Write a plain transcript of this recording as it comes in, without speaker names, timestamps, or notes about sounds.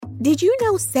Did you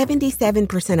know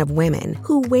 77% of women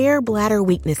who wear bladder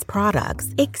weakness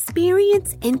products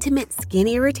experience intimate skin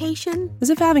irritation?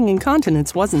 As if having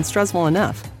incontinence wasn't stressful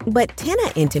enough. But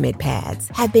Tena Intimate Pads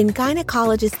have been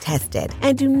gynecologist tested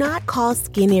and do not cause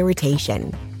skin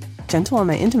irritation. Gentle on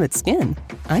my intimate skin.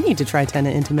 I need to try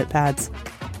Tena Intimate Pads.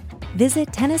 Visit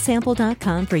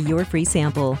TenaSample.com for your free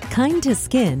sample. Kind to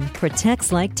skin,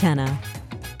 protects like Tena.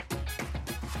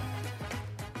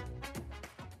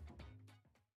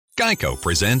 Geico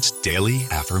presents Daily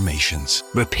Affirmations.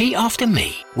 Repeat after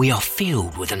me. We are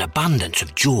filled with an abundance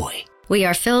of joy. We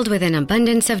are filled with an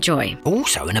abundance of joy.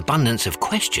 Also an abundance of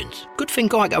questions. Good thing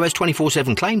Geico has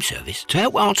 24/7 claim service to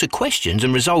help answer questions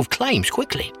and resolve claims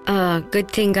quickly.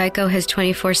 Good thing Geico has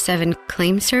 24/7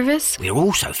 claim service. We are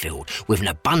also filled with an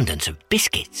abundance of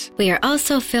biscuits. We are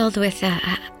also filled with,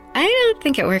 I don't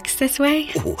think it works this way.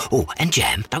 Oh, and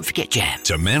jam. Don't forget jam.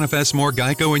 To manifest more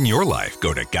Geico in your life,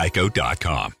 go to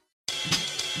geico.com.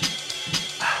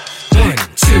 1,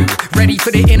 2, ready for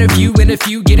the interview. In a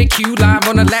few, get a cue live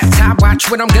on the laptop.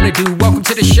 Watch what I'm gonna do. Welcome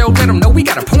to the show. Let them know we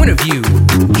got a point of view.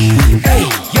 Hey,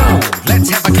 yo, let's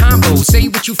have a combo. Say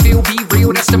what you feel, be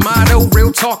real. That's the motto.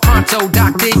 Real talk pronto.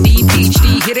 Dr. D,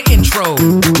 PhD, hit an intro.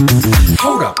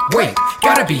 Hold up, wait.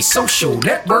 Gotta be social.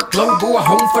 Network global, a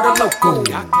home for the local.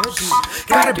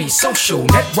 Gotta be social.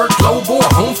 Network global, a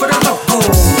home for the local.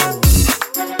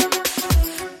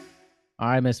 All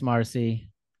right, Miss Marci,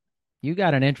 you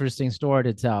got an interesting story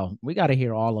to tell. We got to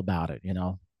hear all about it, you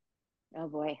know. Oh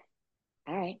boy.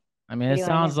 All right. I mean, it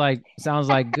sounds like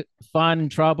fun,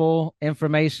 trouble,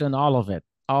 information, all of it,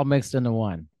 all mixed into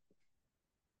one.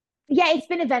 Yeah, it's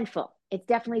been eventful. It's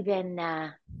definitely been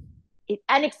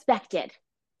unexpected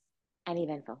and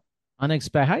eventful.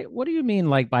 Unexpected. What do you mean,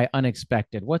 like, by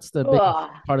unexpected? What's the big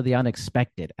part of the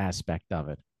unexpected aspect of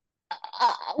it?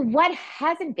 What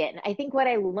hasn't been? I think what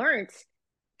I learned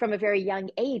from a very young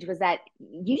age was that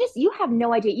you have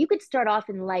no idea. You could start off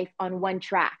in life on one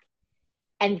track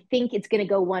and think it's going to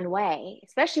go one way,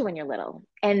 especially when you're little.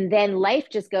 And then life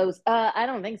just goes, I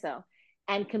don't think so,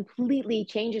 and completely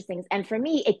changes things. And for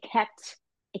me, it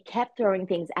kept throwing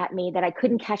things at me that I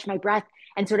couldn't catch my breath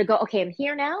and sort of go, okay, I'm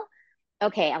here now.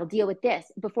 Okay, I'll deal with this,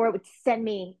 before it would send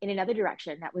me in another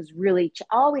direction that was really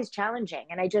always challenging.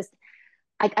 And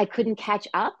I couldn't catch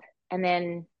up. And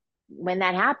then when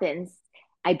that happens,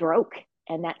 I broke,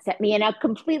 and that set me in a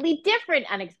completely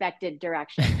different, unexpected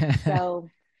direction. So,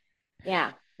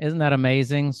 yeah. Isn't that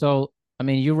amazing? So, I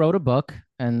mean, you wrote a book,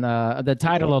 and the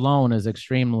title alone is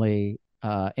extremely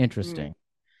interesting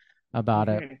about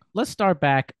it. Let's start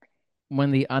back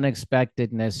when the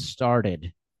unexpectedness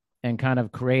started and kind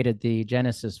of created the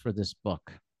genesis for this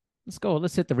book.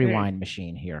 Let's hit the rewind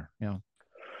machine here. You know.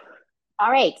 All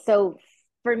right. So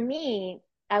for me,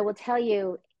 I will tell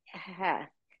you,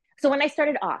 so when I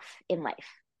started off in life,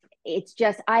 it's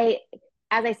just, as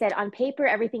I said, on paper,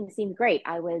 everything seemed great.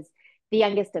 I was the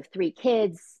youngest of 3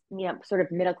 kids, you know, sort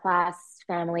of middle-class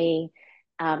family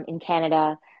in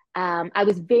Canada. I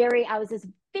was this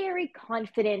very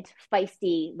confident,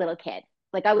 feisty little kid.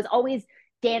 Like, I was always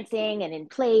dancing and in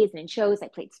plays and in shows. I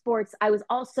played sports. I was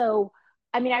also,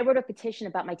 I wrote a petition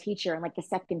about my teacher in like the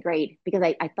 2nd grade because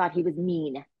I thought he was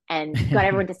mean, and got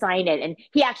everyone to sign it. And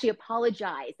he actually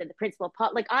apologized, and the principal,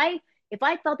 if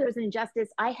I felt there was an injustice,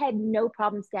 I had no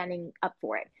problem standing up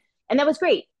for it. And that was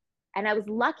great. And I was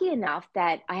lucky enough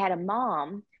that I had a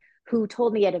mom who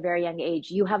told me at a very young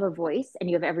age, you have a voice and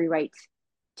you have every right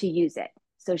to use it.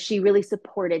 So she really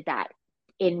supported that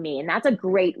in me. And that's a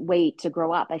great way to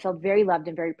grow up. I felt very loved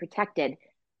and very protected,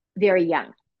 very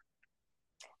young.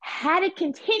 Had it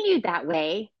continued that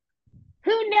way,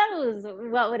 who knows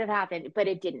what would have happened, but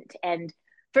it didn't. And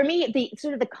for me,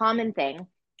 the common thing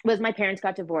was my parents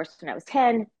got divorced when I was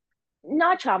 10.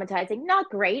 Not traumatizing,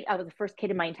 not great. I was the first kid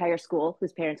in my entire school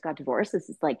whose parents got divorced. This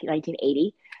is like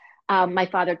 1980. My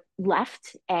father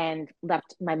left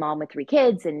my mom with 3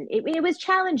 kids. And it was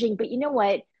challenging, but you know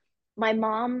what? My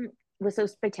mom was so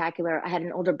spectacular. I had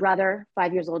an older brother,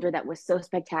 5 years older, that was so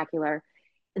spectacular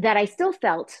that I still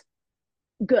felt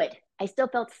good. I still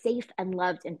felt safe and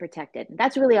loved and protected.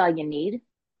 That's really all you need.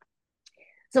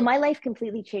 So my life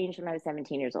completely changed when I was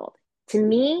 17 years old. To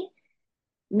me,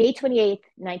 May 28th,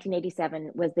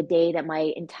 1987 was the day that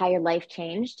my entire life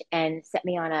changed and set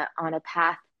me on a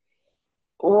path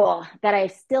that I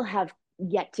still have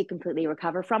yet to completely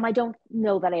recover from. I don't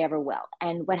know that I ever will.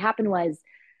 And what happened was,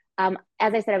 as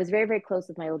I said, I was very, very close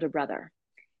with my older brother.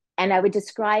 And I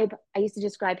used to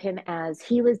describe him as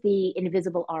he was the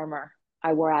invisible armor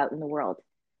I wore out in the world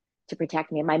to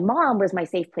protect me. And my mom was my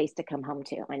safe place to come home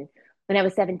to. And when I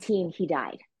was 17, he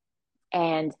died.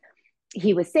 And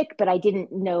he was sick, but I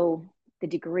didn't know the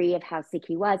degree of how sick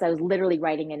he was, I was literally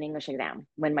writing an English exam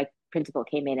when my principal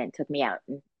came in and took me out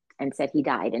and said he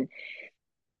died. And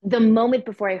the moment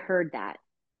before I heard that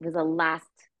was the last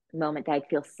moment that I'd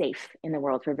feel safe in the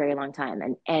world for a very long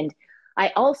time. And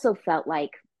I also felt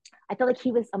like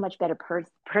he was a much better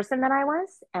person than I was,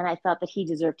 and I felt that he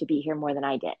deserved to be here more than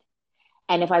I did.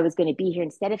 And if I was going to be here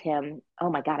instead of him, oh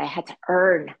my God, I had to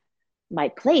earn my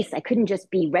place. I couldn't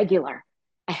just be regular.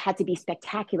 I had to be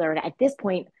spectacular. And at this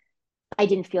point, I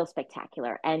didn't feel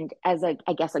spectacular. And as I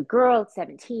guess a girl at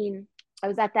 17, I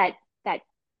was at that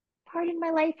part in my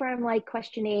life where I'm like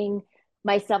questioning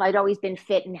myself. I'd always been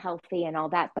fit and healthy and all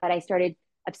that, but I started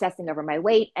obsessing over my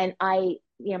weight. And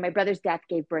my brother's death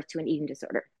gave birth to an eating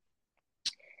disorder.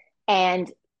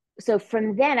 And so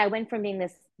from then I went from being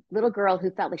this little girl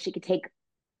who felt like she could take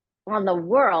on the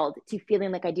world to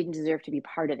feeling like I didn't deserve to be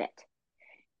part of it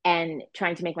and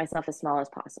trying to make myself as small as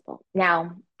possible.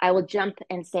 Now, I will jump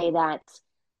and say that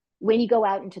when you go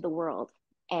out into the world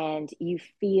and you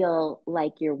feel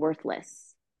like you're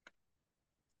worthless,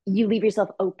 you leave yourself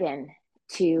open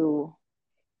to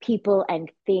people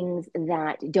and things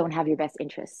that don't have your best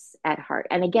interests at heart.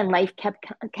 And again, life kept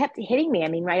hitting me. I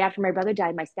mean, right after my brother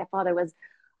died, my stepfather was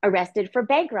arrested for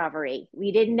bank robbery.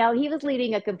 We didn't know he was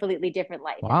leading a completely different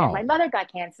life. Wow. And my mother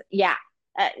got cancer. Yeah.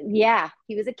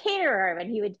 He was a caterer and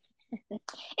he would,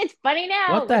 it's funny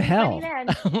now. What the hell?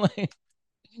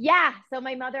 Yeah. So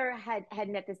my mother had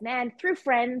met this man through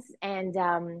friends, and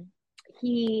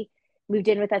he moved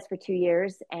in with us for 2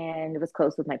 years and was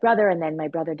close with my brother. And then my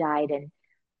brother died, and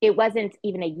it wasn't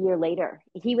even a year later.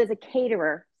 He was a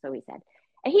caterer, so he said.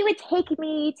 And he would take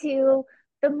me to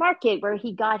the market where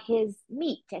he got his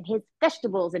meat and his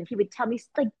vegetables, and he would tell me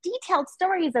like detailed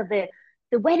stories of the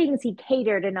weddings he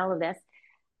catered and all of this.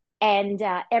 And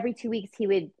every 2 weeks he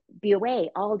would be away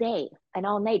all day and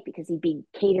all night because he'd be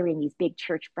catering these big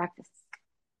church breakfasts.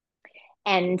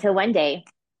 And until one day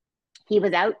he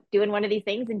was out doing one of these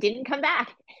things and didn't come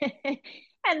back.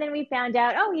 And then we found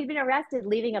out, he'd been arrested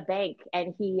leaving a bank,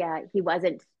 and he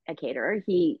wasn't a caterer.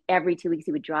 Every 2 weeks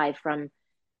he would drive from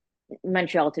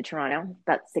Montreal to Toronto,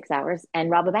 about 6 hours, and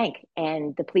rob a bank.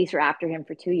 And the police were after him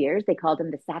for 2 years. They called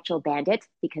him the Satchel Bandit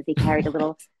because he carried a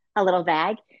little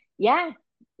bag. Yeah.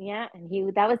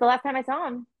 And that was the last time I saw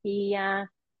him. He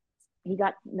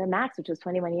got the max, which was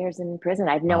 21 years in prison.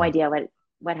 I have no idea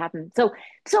what happened. So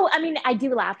I mean, I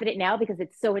do laugh at it now because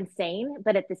it's so insane.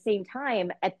 But at the same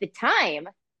time,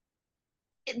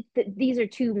 these are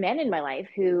two men in my life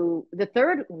who, the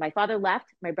third, my father left,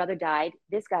 my brother died,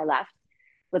 this guy left,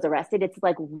 was arrested. It's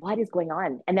like, what is going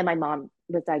on? And then my mom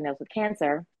was diagnosed with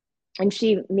cancer, and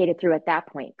she made it through at that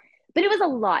point. But it was a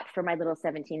lot for my little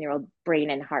 17-year-old brain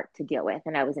and heart to deal with.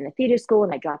 And I was in a theater school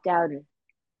and I dropped out. And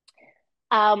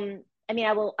I mean,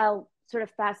 I'll sort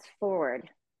of fast forward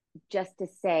just to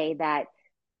say that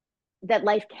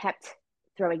life kept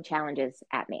throwing challenges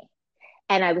at me.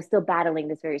 And I was still battling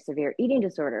this very severe eating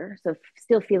disorder. So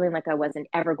still feeling like I wasn't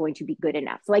ever going to be good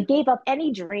enough. So I gave up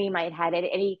any dream I had,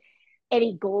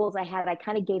 any goals I had. I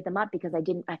kind of gave them up because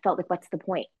I felt like, what's the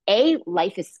point? A,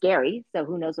 life is scary, so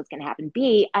who knows what's going to happen.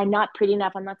 B, I'm not pretty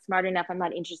enough, I'm not smart enough, I'm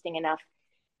not interesting enough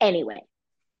anyway.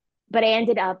 But I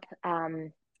ended up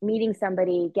meeting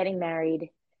somebody, getting married,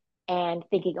 and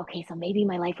thinking, okay, so maybe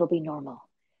my life will be normal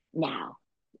now.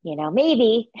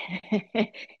 Maybe.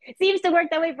 Seems to work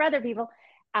that way for other people.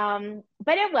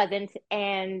 But it wasn't.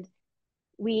 And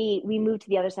we moved to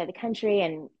the other side of the country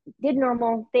and did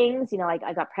normal things.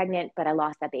 I got pregnant, but I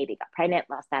lost that baby. Got pregnant,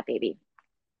 lost that baby.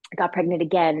 Got pregnant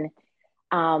again.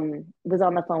 Was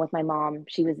on the phone with my mom.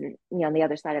 She was, on the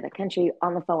other side of the country,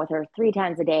 on the phone with her 3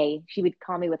 times a day. She would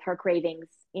call me with her cravings,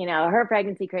 her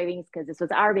pregnancy cravings, because this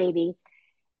was our baby.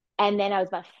 And then I was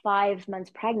about 5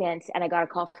 months pregnant, and I got a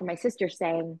call from my sister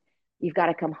saying, "You've got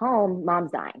to come home.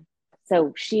 Mom's dying."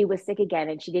 So she was sick again,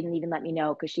 and she didn't even let me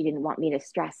know because she didn't want me to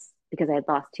stress because I had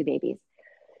lost 2 babies.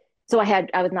 So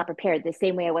I was not prepared, the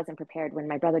same way I wasn't prepared when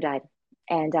my brother died.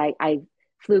 And I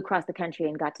flew across the country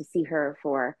and got to see her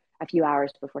for a few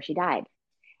hours before she died.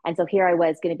 And so here I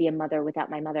was going to be a mother without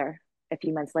my mother a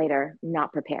few months later,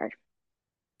 not prepared.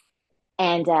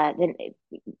 And then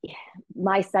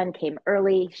my son came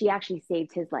early. She actually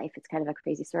saved his life. It's kind of a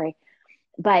crazy story.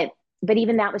 But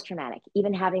even that was traumatic.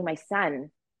 Even having my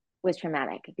son was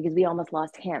traumatic because we almost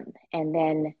lost him. And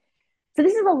then, so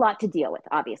this is a lot to deal with,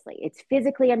 obviously. It's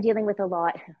physically, I'm dealing with a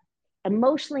lot.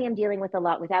 Emotionally, I'm dealing with a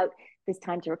lot without this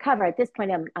time to recover. At this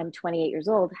point, I'm 28 years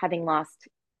old, having lost,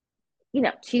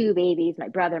 2 babies, my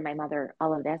brother, my mother,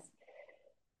 all of this.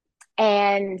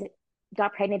 And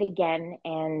got pregnant again.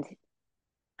 And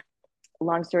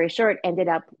long story short, ended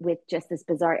up with just this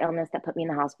bizarre illness that put me in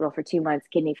the hospital for 2 months,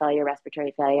 kidney failure,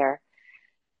 respiratory failure,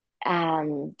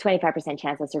 25%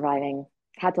 chance of surviving.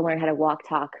 Had to learn how to walk,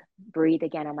 talk, breathe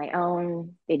again on my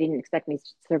own. They didn't expect me to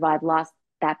survive, lost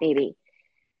that baby.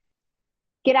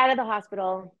 Get out of the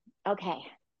hospital. Okay.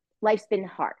 Life's been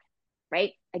hard,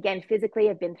 right? Again, physically,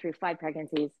 I've been through 5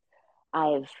 pregnancies.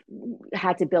 I've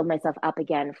had to build myself up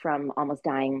again from almost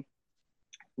dying.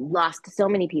 Lost so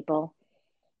many people.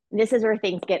 This is where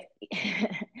things get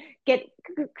get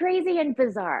crazy and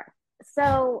bizarre.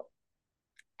 So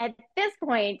at this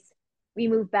point, we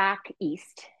moved back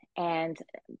east and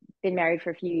been married for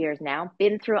a few years now.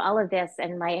 Been through all of this,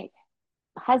 and my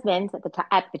husband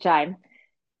at the time,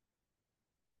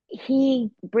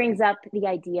 he brings up the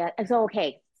idea. So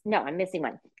okay, no, I'm missing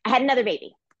one. I had another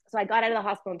baby. So I got out of the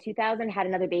hospital in 2000, had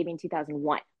another baby in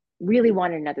 2001. Really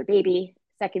wanted another baby,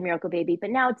 second miracle baby. But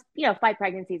now it's, 5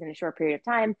 pregnancies in a short period of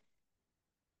time.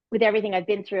 With everything I've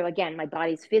been through, again, my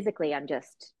body's physically, and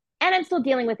I'm still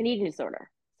dealing with an eating disorder.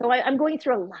 So I'm going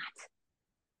through a lot.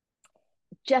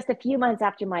 Just a few months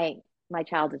after my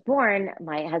child is born,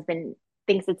 my husband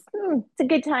thinks it's a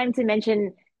good time to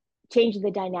mention changing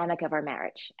the dynamic of our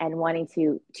marriage and wanting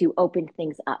to open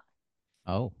things up.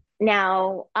 Oh.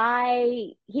 Now,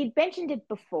 he'd mentioned it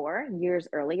before years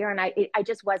earlier, and I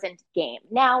just wasn't game.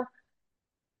 Now,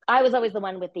 I was always the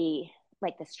one with the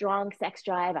strong sex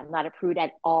drive. I'm not a prude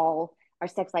at all. Our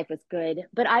sex life was good,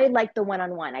 but I liked the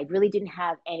one-on-one. I really didn't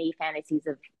have any fantasies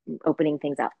of opening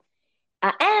things up.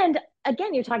 And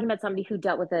again, you're talking about somebody who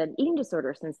dealt with an eating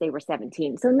disorder since they were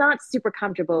 17. So not super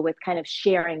comfortable with kind of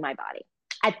sharing my body.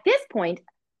 At this point,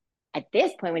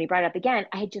 when he brought it up again,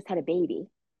 I had just had a baby,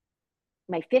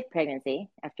 my 5th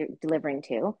pregnancy after delivering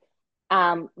 2.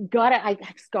 I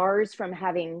have scars from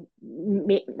having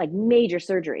major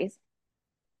surgeries.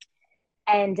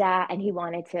 And he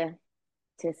wanted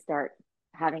to start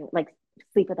having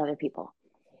sleep with other people.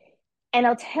 And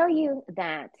I'll tell you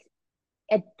that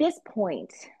at this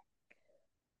point,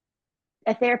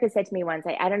 a therapist said to me once,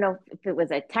 I don't know if it was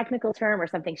a technical term or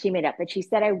something she made up, but she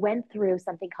said I went through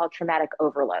something called traumatic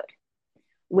overload,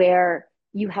 where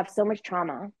you have so much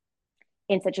trauma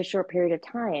in such a short period of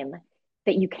time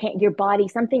that your body,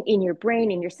 something in your brain,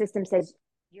 in your system says,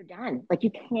 you're done. Like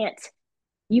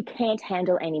you can't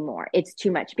handle anymore. It's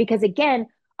too much. Because again,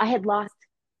 I had lost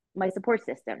my support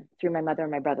system through my mother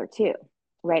and my brother too,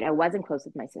 right? I wasn't close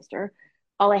with my sister.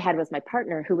 All I had was my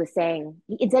partner, who was saying,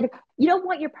 instead of, you don't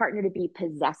want your partner to be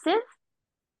possessive.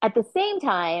 At the same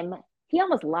time, he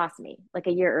almost lost me like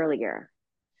a year earlier.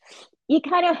 I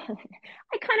kind of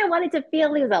wanted to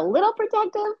feel he was a little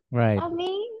protective of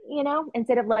me,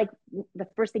 instead of the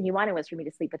first thing he wanted was for me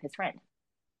to sleep with his friend.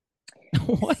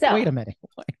 Wait a minute.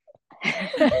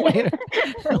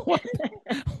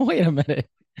 Wait a minute.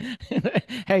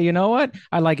 Hey, you know what?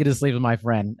 I'd like you to sleep with my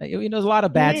friend. There's a lot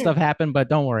of bad stuff happen, but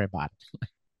don't worry about it.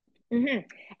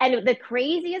 And the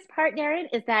craziest part, Darren,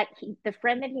 is that the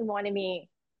friend that he wanted me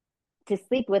to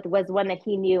sleep with was one that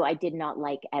he knew I did not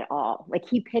like at all. Like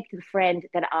he picked the friend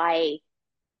that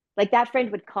that friend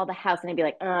would call the house and I'd be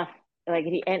like, and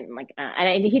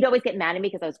he'd always get mad at me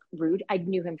because I was rude. I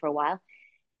knew him for a while.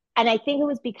 And I think it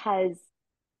was because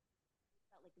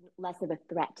I felt like less of a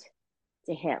threat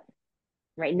to him,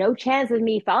 right? No chance of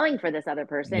me falling for this other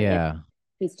person if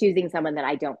he's choosing someone that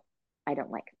I don't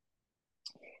like.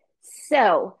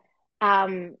 So,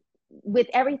 with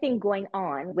everything going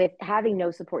on, with having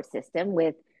no support system,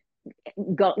 with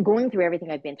going through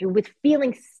everything I've been through, with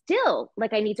feeling still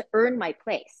like I need to earn my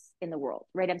place in the world,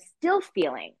 right? I'm still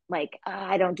feeling like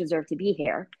I don't deserve to be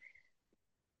here.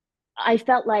 I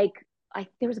felt like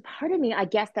there was a part of me, I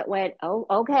guess, that went, oh,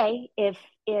 okay, if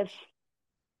I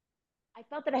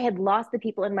felt that I had lost the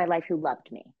people in my life who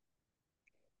loved me.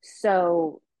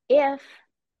 So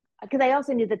because I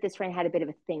also knew that this friend had a bit of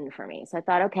a thing for me. So I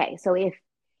thought, okay, so if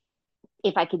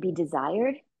I could be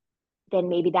desired, then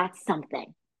maybe that's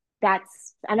something.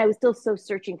 And I was still so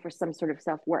searching for some sort of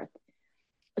self-worth.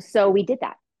 So we did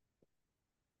that.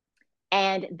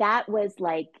 And that was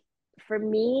for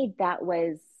me, that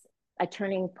was a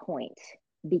turning point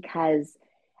because,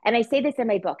 and I say this in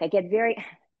my book, I'm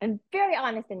very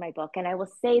honest in my book. And I will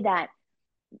say that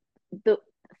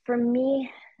for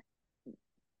me,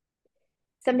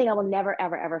 something I will never,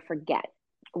 ever, ever forget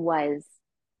was,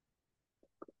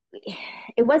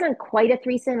 it wasn't quite a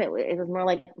threesome. It was more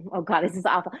like, oh God, this is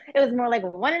awful. It was more like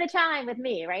one at a time with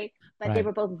me, right? But They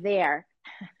were both there.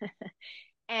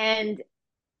 And at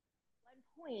one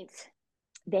point,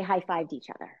 they high-fived each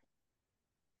other.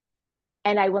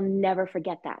 And I will never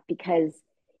forget that because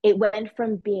it went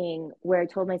from being where I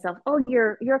told myself, oh,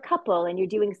 you're a couple and you're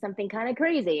doing something kind of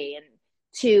crazy. And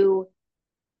to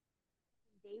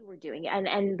they were doing.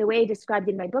 And the way I described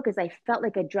it in my book is I felt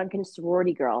like a drunken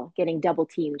sorority girl getting double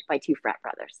teamed by two frat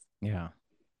brothers. Yeah.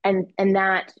 And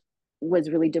that was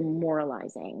really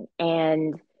demoralizing.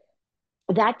 And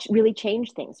that really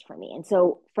changed things for me. And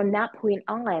so from that point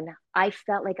on, I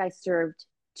felt like I served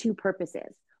two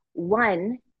purposes.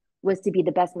 One was to be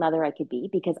the best mother I could be,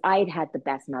 because I had had the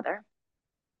best mother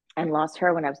and lost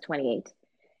her when I was 28.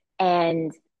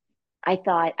 And I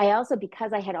thought, I also,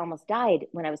 because I had almost died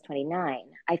when I was 29,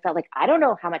 I felt like, I don't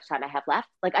know how much time I have left.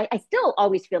 Like, I still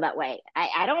always feel that way.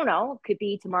 I don't know. Could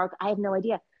be tomorrow. I have no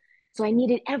idea. So I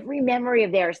needed every memory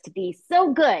of theirs to be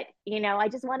so good. I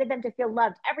just wanted them to feel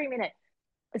loved every minute.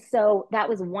 So that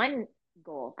was one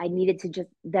goal. I needed to just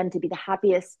them to be the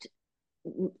happiest,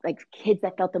 like kids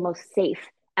that felt the most safe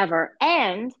ever.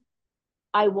 And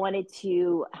I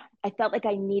felt like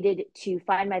I needed to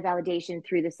find my validation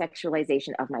through the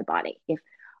sexualization of my body. If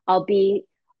I'll be,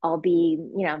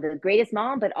 the greatest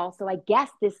mom, but also I guess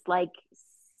this like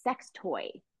sex toy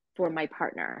for my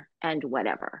partner and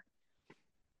whatever.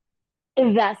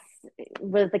 Thus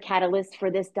was the catalyst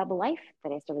for this double life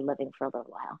that I started living for a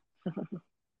little while.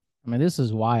 I mean, this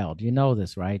is wild. You know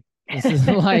this, right? This is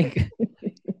like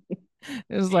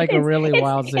a really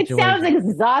wild situation. It sounds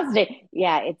exhausting.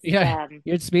 Yeah,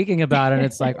 you're speaking about it. And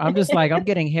it's like I'm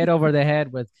getting hit over the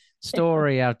head with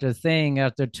story after thing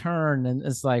after turn, and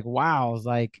it's like, wow. It's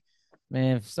like,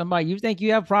 man, if somebody you think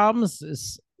you have problems,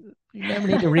 you never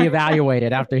need to reevaluate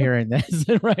it after hearing this,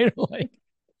 right? Like,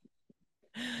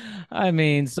 I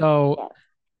mean, so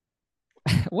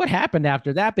what happened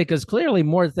after that? Because clearly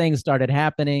more things started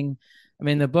happening. I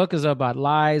mean, the book is about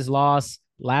lies, loss,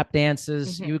 lap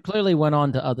dances. You clearly went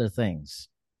on to other things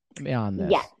beyond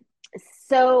this. Yeah.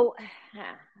 So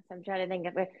I'm trying to think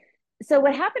of it. So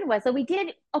what happened was, we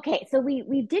did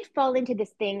fall into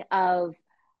this thing of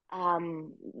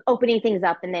opening things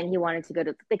up, and then he wanted to go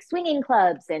to like swinging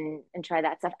clubs and try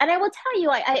that stuff. And I will tell you,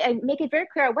 I make it very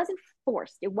clear, I wasn't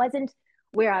forced. It wasn't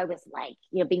where I was like,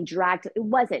 being dragged. It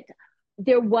wasn't.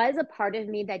 There was a part of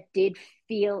me that did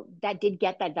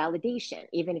get that validation,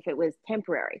 even if it was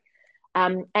temporary.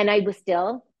 And I was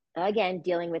still, again,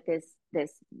 dealing with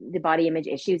the body image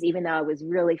issues, even though I was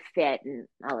really fit and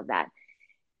all of that.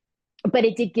 But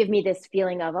it did give me this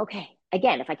feeling of, okay,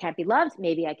 again, if I can't be loved,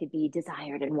 maybe I could be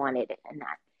desired and wanted and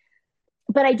that.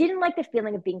 But I didn't like the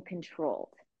feeling of being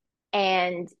controlled.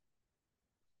 And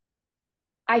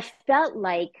I felt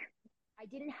like I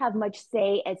didn't have much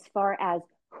say as far as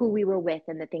who we were with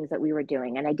and the things that we were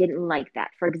doing. And I didn't like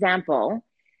that. For example,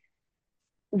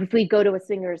 if we go to a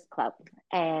swingers club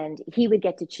and he would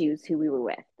get to choose who we were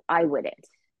with, I wouldn't.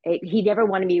 He never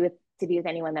wanted me to be with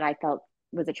anyone that I felt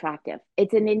was attractive.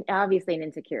 It's obviously an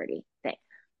insecurity thing.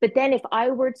 But then if I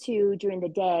were to, during the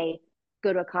day,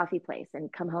 go to a coffee place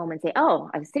and come home and say, oh,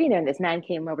 I was sitting there and this man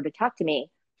came over to talk to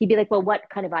me, he'd be like, well, what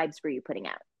kind of vibes were you putting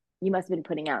out? You must have been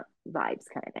putting out vibes,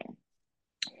 kind of thing.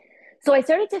 So I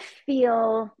started to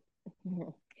feel,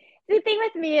 the thing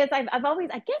with me is I've always,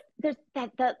 I guess there's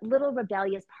that little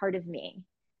rebellious part of me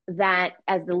that,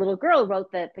 as the little girl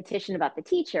wrote the petition about the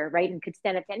teacher, right, and could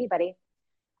stand up to anybody,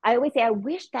 I always say, I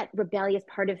wish that rebellious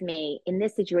part of me in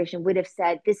this situation would have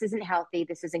said, this isn't healthy,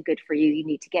 this isn't good for you, you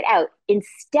need to get out.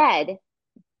 Instead,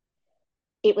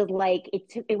 it was like,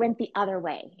 it went the other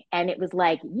way. And it was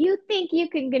like, you think you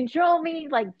can control me?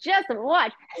 Like, just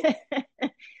watch.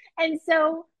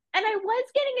 And I was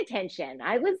getting attention.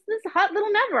 I was this hot little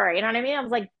number, you know what I mean? I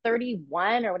was like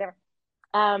 31 or whatever.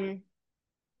 So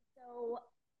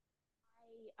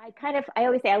I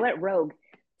always say I went rogue.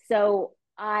 So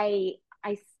I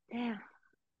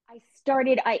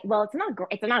started,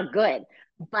 it's not good,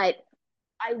 but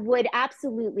I would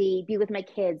absolutely be with my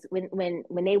kids when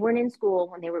they weren't in school,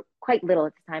 when they were quite little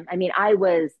at the time. I mean, I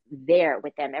was there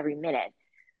with them every minute.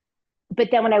 But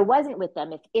then when I wasn't with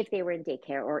them, if they were in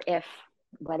daycare or if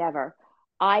whatever,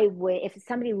 if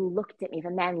somebody looked at me, if a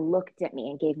man looked at me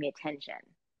and gave me attention,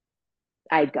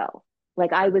 I'd go.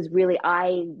 Like I was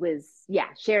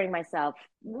sharing myself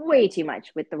way too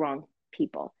much with the wrong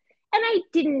people. And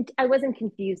I wasn't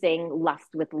confusing lust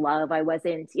with love. I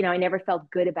wasn't, I never felt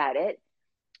good about it,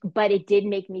 but it did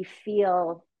make me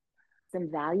feel some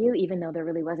value, even though there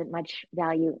really wasn't much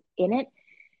value in it.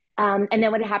 And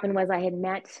then what happened was I had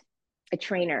met a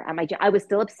trainer at my gym. I was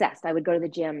still obsessed. I would go to the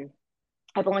gym.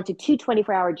 I belonged to two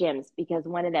 24-hour gyms because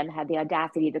one of them had the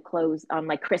audacity to close on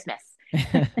like Christmas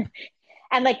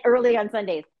and like early on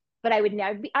Sundays. But I was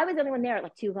the only one there at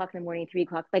like 2 o'clock in the morning, 3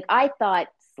 o'clock. Like I thought,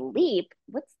 sleep?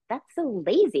 That's so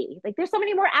lazy. Like there's so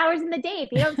many more hours in the day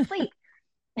if you don't sleep.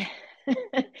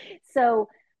 So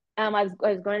I was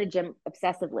going to the gym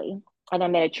obsessively. And I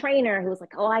met a trainer who was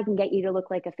like, oh, I can get you to look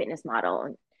like a fitness model.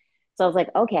 And so I was like,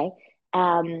 okay.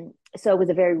 So it was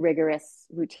a very rigorous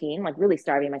routine, like really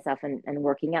starving myself and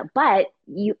working out. But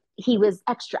he was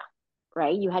extra,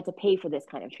 right? You had to pay for this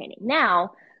kind of training.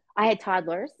 Now I had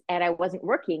toddlers and I wasn't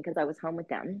working because I was home with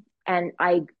them. And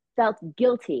I felt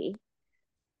guilty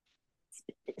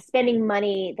spending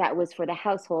money that was for the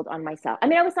household on myself. I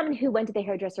mean, I was someone who went to the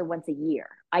hairdresser once a year.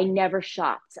 I never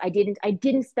shopped. I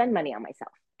didn't spend money on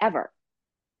myself ever.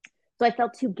 So I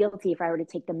felt too guilty if I were to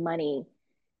take the money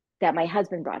that my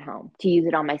husband brought home to use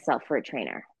it on myself for a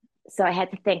trainer. So I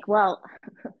had to think, well,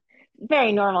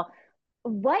 very normal.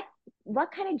 What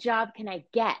kind of job can I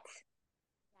get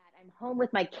that I'm home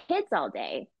with my kids all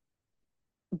day,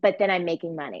 but then I'm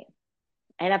making money?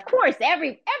 And of course,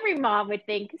 every mom would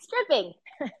think stripping.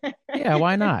 Yeah,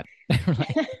 why not?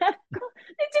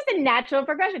 It's just a natural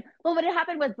progression. Well, what had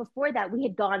happened was before that, we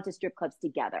had gone to strip clubs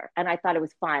together, and I thought it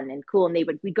was fun and cool. And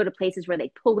we'd go to places where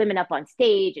they'd pull women up on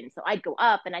stage, and so I'd go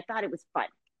up, and I thought it was fun.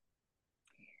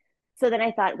 So then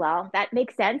I thought, well, that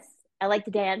makes sense. I like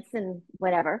to dance and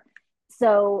whatever.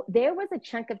 So there was a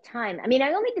chunk of time. I mean,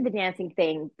 I only did the dancing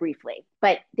thing briefly,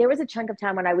 but there was a chunk of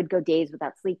time when I would go days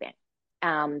without sleeping,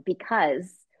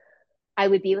 because I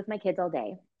would be with my kids all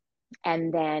day,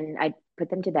 and then I'd put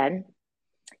them to bed.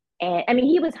 And I mean,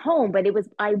 he was home, but it was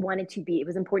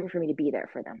important for me to be there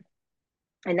for them.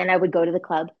 And then I would go to the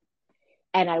club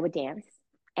and I would dance.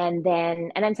 And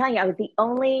I'm telling you, I was the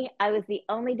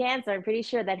only dancer, I'm pretty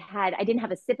sure, I didn't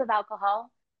have a sip of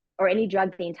alcohol or any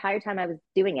drug the entire time I was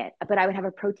doing it, but I would have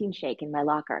a protein shake in my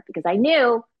locker because I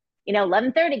knew,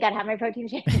 11:30, got to have my protein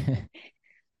shake.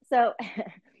 So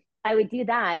I would do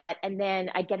that. And then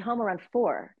I'd get home around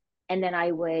 4, and then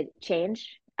I would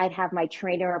change. I'd have my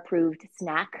trainer approved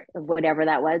snack of whatever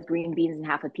that was, green beans and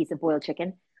half a piece of boiled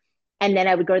chicken. And then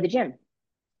I would go to the gym,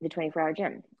 the 24-hour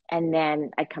gym. And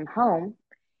then I'd come home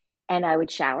and I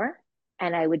would shower,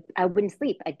 and I wouldn't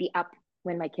sleep. I'd be up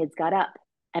when my kids got up,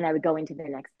 and I would go into the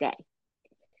next day.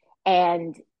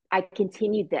 And I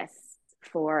continued this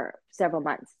for several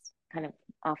months, kind of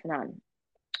off and on,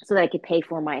 so that I could pay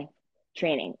for my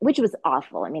training, which was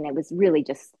awful. I mean, it was really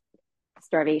just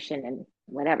starvation and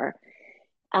whatever.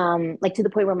 Like to the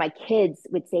point where my kids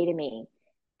would say to me,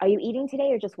 are you eating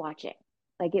today or just watching?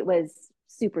 Like it was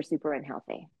super, super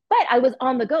unhealthy. But I was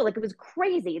on the go. Like it was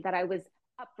crazy that I was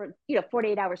up for,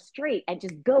 48 hours straight and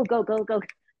just go.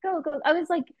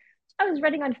 I was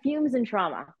running on fumes and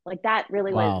trauma. Like that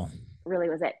really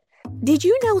was it. Did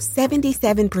you know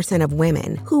 77% of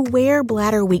women who wear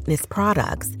bladder weakness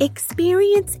products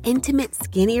experience intimate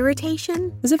skin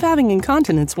irritation? As if having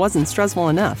incontinence wasn't stressful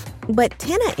enough. But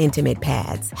Tena Intimate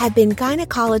Pads have been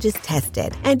gynecologist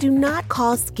tested and do not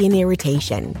cause skin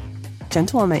irritation.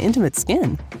 Gentle on my intimate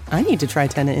skin. I need to try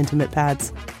Tena Intimate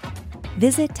Pads.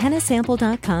 Visit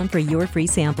TenaSample.com for your free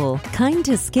sample. Kind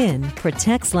to skin,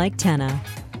 protects like Tena.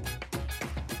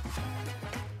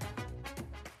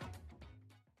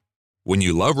 When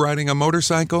you love riding a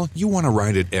motorcycle, you want to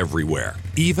ride it everywhere,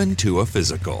 even to a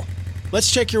physical.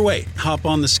 Let's check your weight. Hop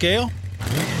on the scale.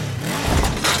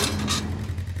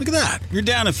 Look at that. You're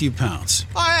down a few pounds.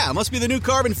 Oh, yeah. Must be the new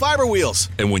carbon fiber wheels.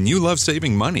 And when you love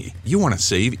saving money, you want to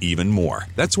save even more.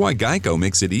 That's why Geico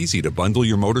makes it easy to bundle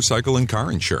your motorcycle and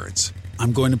car insurance.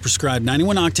 I'm going to prescribe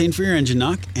 91 octane for your engine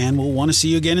knock, and we'll want to see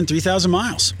you again in 3,000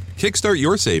 miles. Kickstart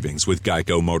your savings with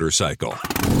Geico Motorcycle.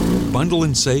 Bundle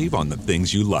and save on the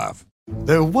things you love.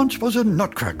 There once was a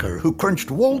nutcracker who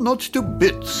crunched walnuts to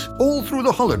bits. All through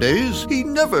the holidays, he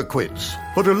never quits.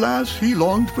 But alas, he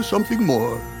longed for something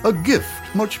more. A gift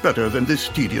much better than this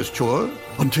tedious chore.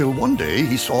 Until one day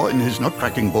he saw in his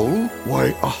nutcracking bowl, why,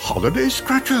 a holiday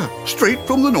scratcher, straight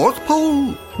from the North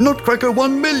Pole. Nutcracker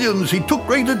won millions, he took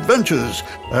great adventures.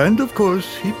 And of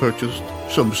course, he purchased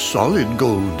some solid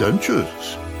gold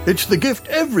dentures. It's the gift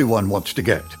everyone wants to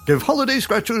get. Give holiday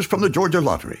scratchers from the Georgia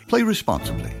Lottery. Play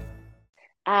responsibly.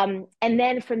 And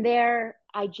then from there,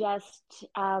 I just,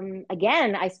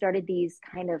 again, I started these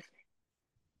kind of,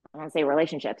 I don't want to say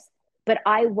relationships, but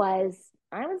I was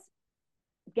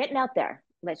getting out there,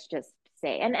 let's just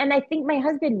say. And I think my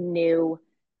husband knew,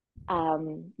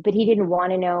 but he didn't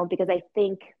want to know, because I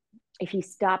think if he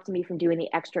stopped me from doing the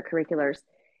extracurriculars,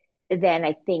 then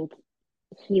I think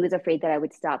he was afraid that I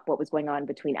would stop what was going on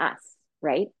between us,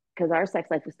 right? Because our sex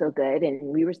life was still good and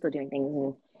we were still doing things.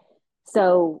 And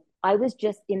so I was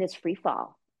just in this free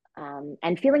fall,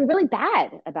 and feeling really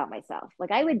bad about myself. Like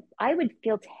I would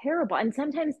feel terrible. And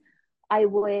sometimes I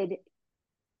would be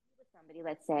with somebody,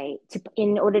 let's say,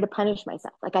 in order to punish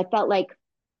myself. Like I felt like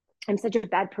I'm such a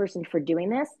bad person for doing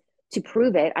this. To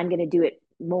prove it, I'm going to do it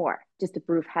more just to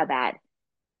prove how bad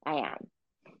I am.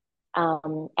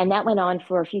 And that went on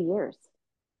for a few years,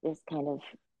 this kind of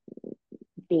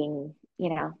being,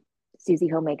 Susie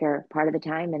Homemaker part of the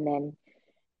time, and then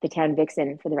the town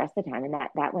vixen for the rest of the time. And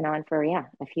that went on for,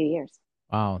 a few years.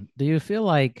 Wow. Do you feel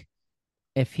like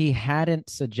if he hadn't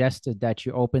suggested that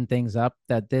you open things up,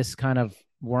 that this kind of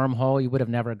wormhole, you would have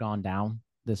never gone down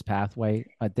this pathway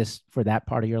for that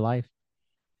part of your life?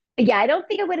 Yeah, I don't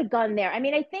think I would have gone there. I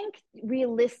mean, I think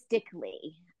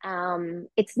realistically,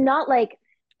 it's not like,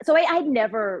 so I'd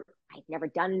never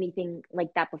done anything like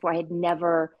that before. I had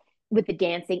never with the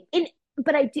dancing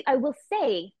but I will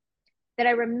say that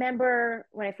I remember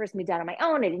when I first moved out on my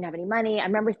own, I didn't have any money. I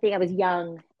remember thinking, I was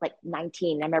young, like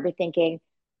 19. I remember thinking,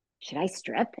 should I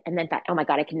strip? And then thought, oh my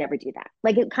God, I can never do that.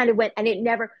 Like it kind of went, and it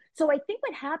never. So I think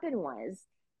what happened was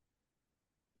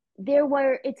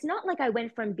it's not like I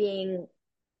went from being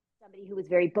somebody who was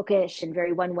very bookish and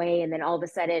very one way, and then all of a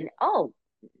sudden, oh,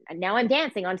 now I'm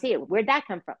dancing on stage. Where'd that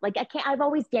come from? Like I've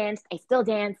always danced. I still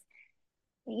dance.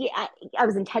 Yeah, I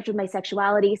was in touch with my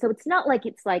sexuality. So it's not like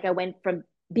I went from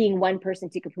being one person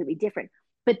to completely different.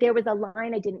 But there was a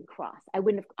line I didn't cross. I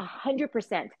wouldn't have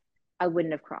 100%. I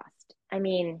wouldn't have crossed. I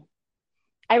mean,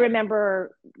 I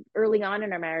remember early on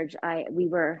in our marriage, I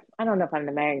don't know if I'm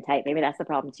the marrying type. Maybe that's the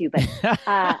problem too. But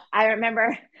I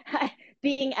remember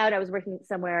being out. I was working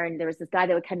somewhere, and there was this guy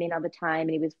that would come in all the time, and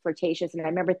he was flirtatious. And I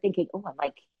remember thinking, oh,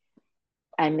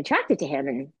 I'm attracted to him,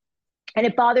 and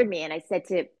it bothered me. And I said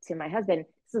to my husband,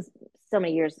 this was so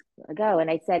many years ago, and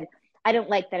I said, I don't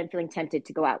like that I'm feeling tempted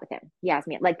to go out with him. He asked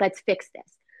me, like, let's fix this.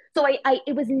 So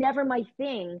it was never my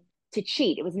thing to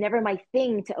cheat. It was never my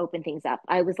thing to open things up.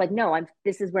 I was like, no,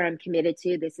 this is where I'm committed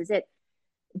to. This is it.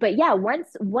 But yeah, once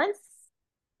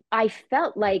I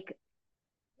felt like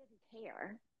he doesn't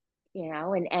care,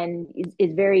 and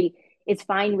it's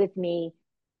fine with me.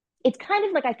 It's kind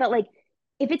of like I felt like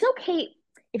if it's okay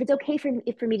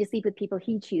for me to sleep with people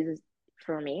he chooses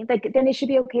for me, like then it should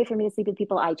be okay for me to sleep with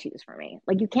people I choose for me.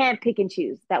 Like you can't pick and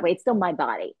choose that way. It's still my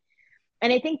body.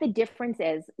 And I think the difference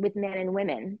is with men and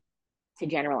women, to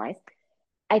generalize,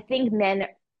 I think men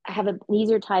have an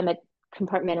easier time at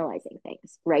compartmentalizing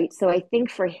things, right? So I think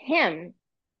for him,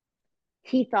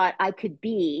 he thought I could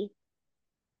be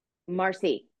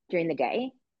Marci during the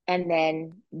day and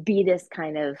then be this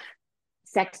kind of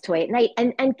sex toy at night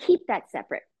and keep that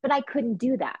separate. But I couldn't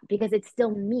do that because it's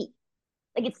still me.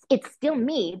 Like it's still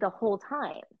me the whole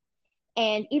time.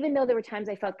 And even though there were times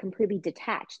I felt completely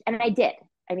detached, and I did.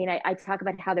 I mean, I talk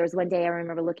about how there was one day I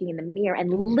remember looking in the mirror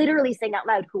and literally saying out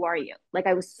loud, who are you? Like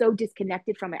I was so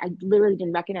disconnected from it. I literally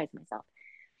didn't recognize myself.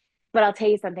 But I'll tell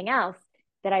you something else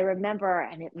that I remember,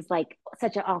 and it was like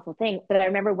such an awful thing. But I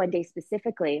remember one day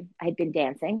specifically, I had been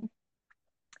dancing.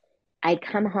 I'd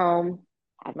come home,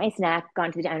 had my snack,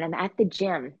 gone to the gym, and I'm at the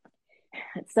gym.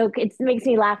 It makes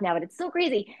me laugh now, but it's so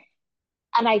crazy.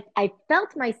 And I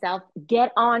felt myself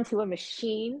get onto a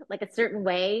machine like a certain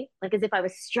way, like as if I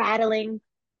was straddling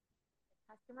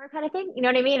a customer kind of thing. You know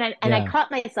what I mean? And I caught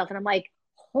myself and I'm like,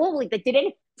 holy, did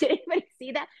anybody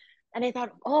see that? And I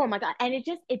thought, oh my God. And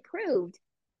it proved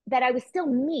that I was still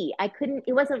me.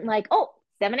 It wasn't like, oh,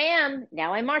 7 a.m.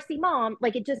 Now I'm Marci mom.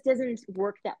 Like it just doesn't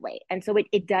work that way. And so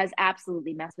it does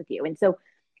absolutely mess with you. And so,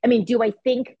 I mean, do I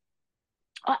think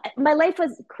my life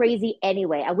was crazy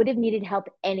anyway. I would have needed help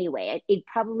anyway. It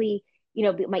probably,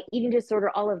 my eating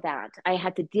disorder, all of that, I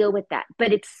had to deal with that.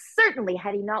 But it certainly,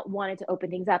 had he not wanted to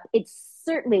open things up, it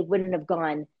certainly wouldn't have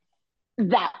gone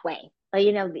that way.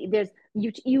 There's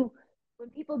when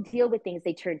people deal with things,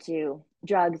 they turn to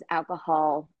drugs,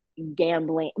 alcohol,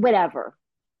 gambling, whatever.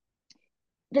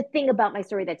 The thing about my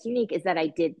story that's unique is that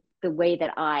the way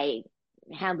that I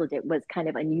handled it was kind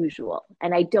of unusual.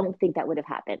 And I don't think that would have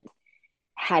happened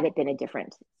had it been a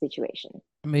different situation.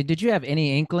 I mean, did you have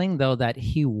any inkling though that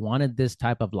he wanted this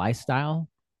type of lifestyle?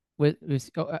 Like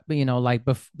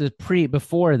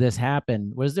before this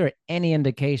happened, was there any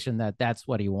indication that that's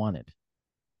what he wanted?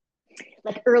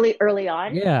 Like early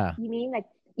on? Yeah. You mean like,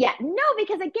 yeah, no,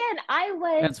 because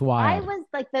again, That's wild. I was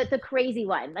like the crazy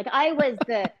one. Like I was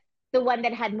the one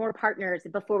that had more partners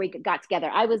before we got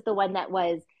together. I was the one that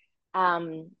was,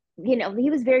 he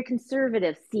was very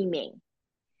conservative seeming,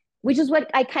 which is what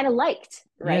I kind of liked,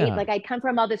 right? Yeah. Like I come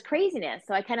from all this craziness.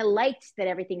 So I kind of liked that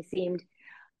everything seemed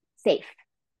safe.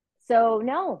 So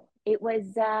no, it was,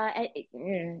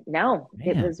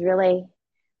 it was really,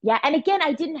 yeah. And again,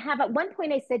 I didn't have, at one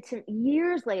point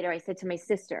years later, I said to my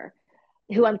sister,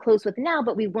 who I'm close with now,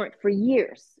 but we weren't for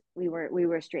years. We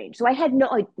were estranged. So I didn't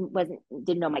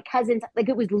know my cousins. Like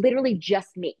it was literally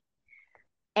just me.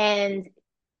 And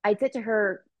I said to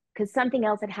her, because something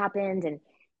else had happened, and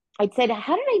I said,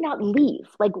 how did I not leave?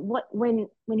 Like when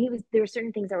there were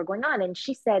certain things that were going on. And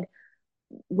she said,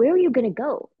 where are you going to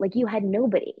go? Like, you had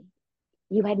nobody,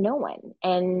 you had no one.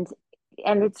 And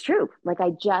it's true. Like,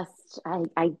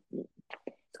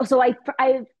 so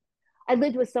I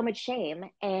lived with so much shame,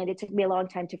 and it took me a long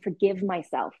time to forgive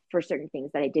myself for certain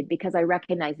things that I did, because I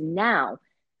recognize now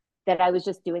that I was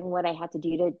just doing what I had to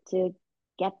do to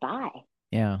get by.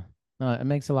 Yeah. No, it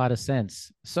makes a lot of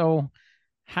sense. So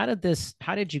how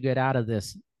did you get out of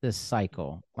this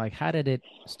cycle? Like, how did it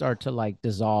start to like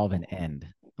dissolve and end?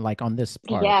 Like on this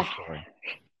part of the Yeah. story.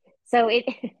 So it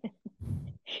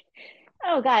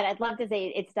oh God, I'd love to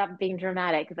say it stopped being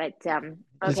dramatic, but Just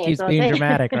okay, keeps so I'll being say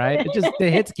dramatic, right? It just the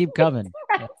hits keep coming.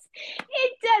 Yeah.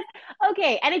 it does.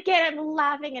 Okay. And again, I'm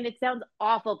laughing and it sounds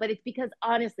awful, but it's because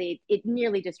honestly, it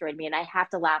nearly destroyed me. And I have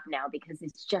to laugh now because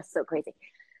it's just so crazy.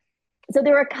 So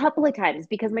there were a couple of times,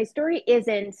 because my story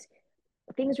isn't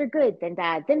things were good, then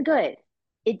bad, then good.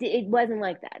 It wasn't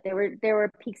like that. There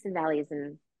were peaks and valleys.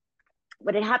 And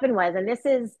what had happened was, and this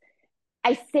is,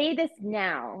 I say this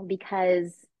now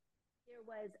because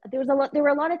there were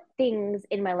a lot of things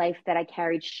in my life that I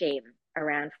carried shame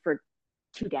around for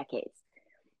 2 decades.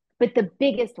 But the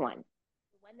biggest one,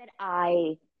 the one that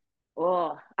I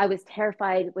was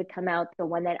terrified would come out, the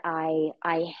one that I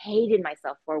hated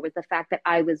myself for, was the fact that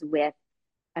I was with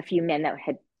a few men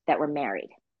that were married.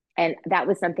 And that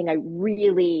was something I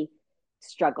really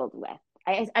struggled with.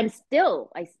 I still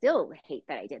hate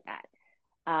that I did that.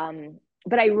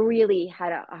 But I really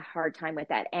had a hard time with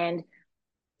that. And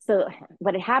so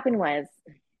what happened was,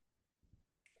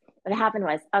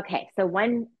 okay, so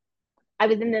when I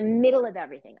was in the middle of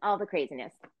everything, all the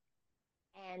craziness.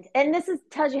 And this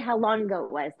tells you how long ago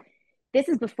it was. This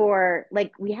is before,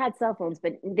 like, we had cell phones,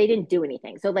 but they didn't do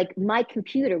anything. So like my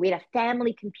computer, we had a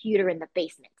family computer in the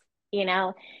basement, you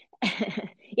know,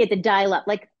 you had to dial up.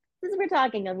 Like, this is, we're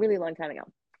talking a really long time ago.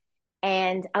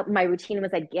 And my routine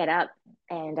was I'd get up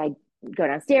and I'd go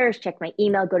downstairs, check my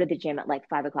email, go to the gym at like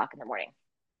 5 o'clock in the morning.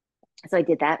 So I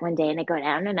did that one day, and I go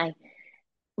down and I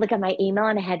look at my email,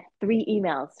 and I had 3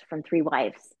 emails from 3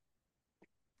 wives.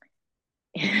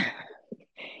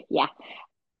 Yeah.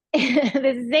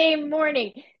 The same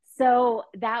morning. So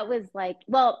that was like,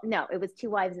 well, no, it was 2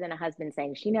 wives and then a husband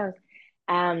saying she knows.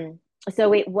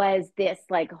 So it was this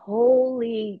like,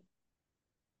 holy,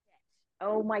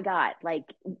 oh my God. Like,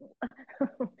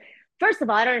 first of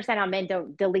all, I don't understand how men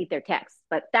don't delete their texts,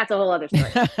 but that's a whole other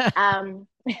story. I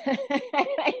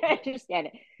understand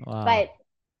it. Wow. But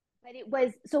it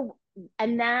was so,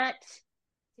 and that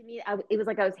to me, it was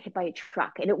like I was hit by a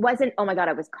truck. And it wasn't, oh my God,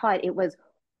 I was caught. It was,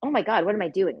 oh my God, what am I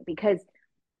doing? Because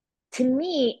to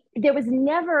me, there was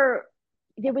never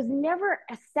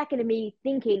a second of me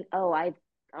thinking,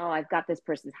 I've got this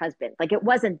person's husband. Like, it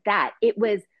wasn't that. It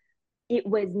was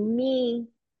me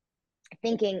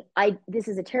thinking, this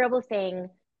is a terrible thing.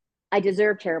 I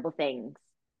deserve terrible things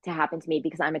to happen to me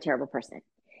because I'm a terrible person.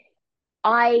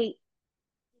 I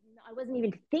wasn't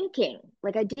even thinking,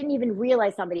 like, I didn't even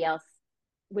realize somebody else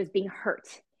was being hurt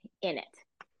in it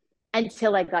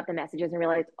until I got the messages and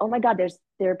realized, oh my God,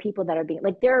 there are people that are being,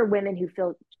 like, there are women who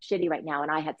feel shitty right now, and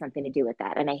I had something to do with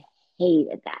that. And I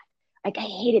hated that. Like, I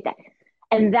hated that.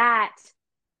 And that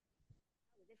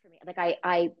was it for me. Like,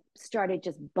 I started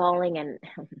just bawling, and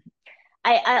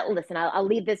I listen, I'll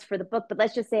leave this for the book, but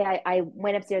let's just say I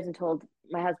went upstairs and told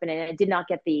my husband, and I did not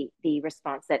get the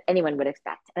response that anyone would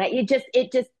expect. And it just,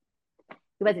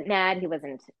 he wasn't mad. He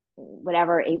wasn't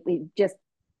whatever. It just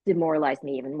demoralized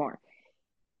me even more.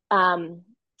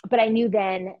 But I knew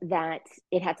then that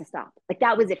it had to stop. Like,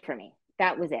 that was it for me.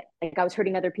 That was it. Like, I was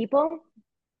hurting other people.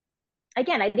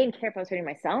 Again, I didn't care if I was hurting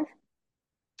myself,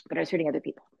 but I was hurting other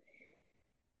people.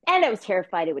 And I was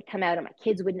terrified it would come out and my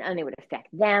kids wouldn't, and it would affect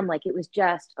them. Like, it was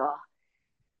just, oh.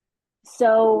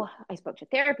 So I spoke to a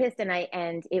therapist, and I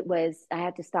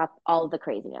had to stop all of the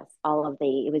craziness,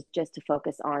 it was just to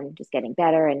focus on just getting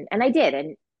better. And I did.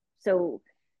 And so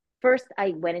first I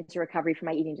went into recovery for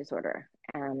my eating disorder.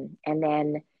 And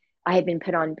then I had been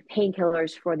put on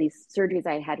painkillers for these surgeries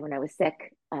I had when I was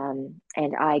sick. And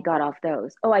I got off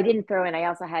those. Oh, I didn't throw in. I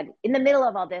also had, in the middle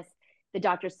of all this, the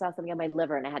doctors saw something on my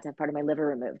liver, and I had to have part of my liver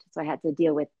removed. So I had to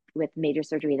deal with major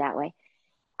surgery that way,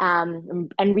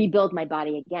 and rebuild my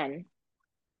body again.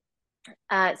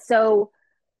 So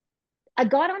I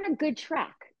got on a good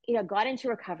track, got into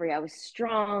recovery. I was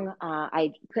strong.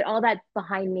 I put all that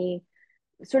behind me,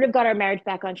 sort of got our marriage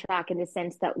back on track in the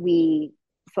sense that we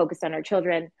focused on our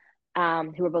children,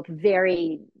 who were both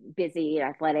very busy and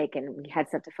athletic, and we had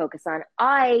stuff to focus on.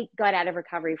 I got out of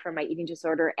recovery from my eating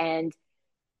disorder, and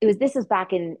this was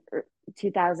back in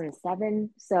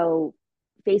 2007. So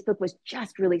Facebook was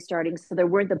just really starting. So there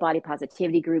weren't the body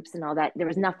positivity groups and all that. There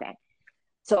was nothing.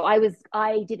 So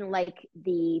I didn't like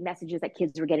the messages that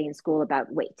kids were getting in school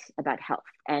about weight, about health.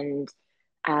 And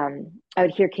I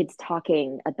would hear kids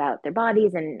talking about their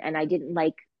bodies, and I didn't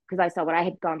like, because I saw what I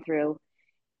had gone through.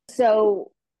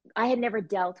 So I had never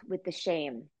dealt with the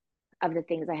shame of the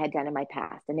things I had done in my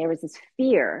past. And there was this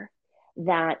fear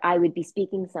that I would be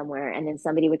speaking somewhere and then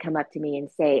somebody would come up to me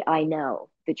and say, I know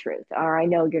the truth, or I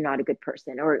know you're not a good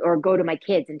person, or go to my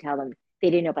kids and tell them they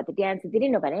didn't know about the dance, they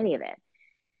didn't know about any of it.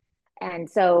 And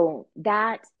so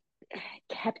that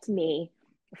kept me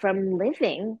from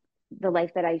living the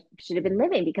life that I should have been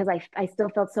living, because I still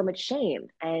felt so much shame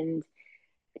and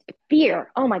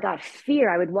fear. Oh my God, fear.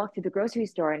 I would walk through the grocery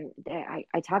store, and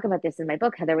I talk about this in my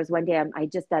book, how there was one day I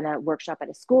just done a workshop at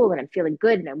a school and I'm feeling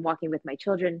good and I'm walking with my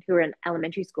children who are in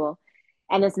elementary school.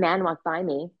 And this man walked by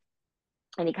me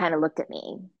and he kind of looked at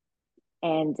me.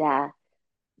 And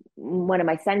one of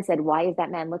my sons said, why is that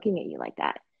man looking at you like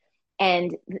that?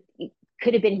 And it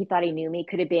could have been he thought he knew me,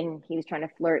 could have been he was trying to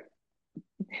flirt.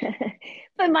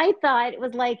 But my thought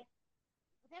was like,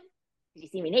 did you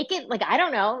see me naked? Like, I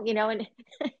don't know, and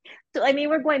so, I mean,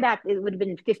 we're going back, it would have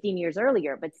been 15 years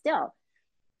earlier, but still.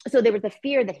 So there was the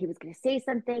fear that he was going to say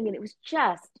something. And it was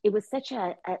such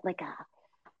like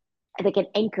an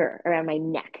anchor around my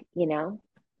neck,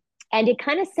 and it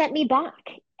kind of set me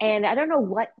back. And I don't know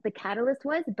what the catalyst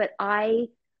was, but I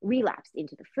relapsed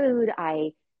into the food.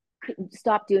 I couldn't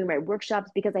stop doing my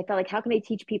workshops because I felt like, how can I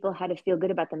teach people how to feel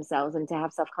good about themselves and to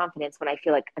have self-confidence when I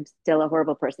feel like I'm still a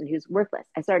horrible person who's worthless?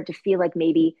 I started to feel like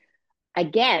maybe,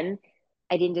 again,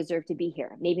 I didn't deserve to be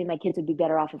here. Maybe my kids would be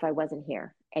better off if I wasn't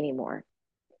here anymore.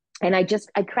 And I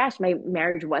crashed. My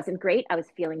marriage wasn't great. I was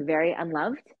feeling very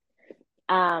unloved.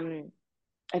 I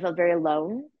felt very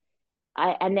alone.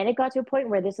 And then it got to a point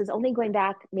where, this is only going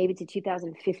back maybe to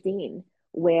 2015,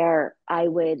 where I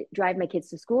would drive my kids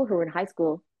to school, who were in high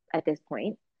school at this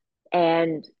point.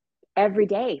 And every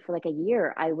day for like a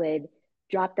year, I would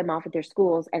drop them off at their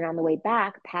schools, and on the way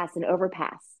back, pass an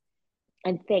overpass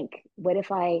and think, what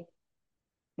if I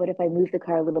moved the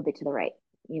car a little bit to the right?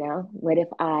 What if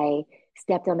I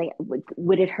stepped on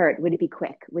would it hurt? Would it be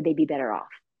quick? Would they be better off?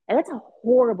 And that's a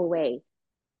horrible way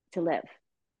to live.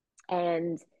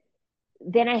 And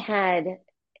then I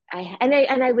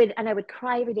would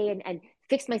cry every day and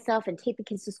fix myself and take the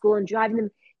kids to school and drive them.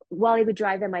 While I would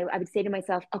drive them, I would say to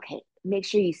myself, okay, make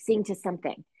sure you sing to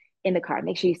something in the car.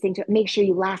 Make sure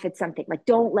you laugh at something. Like,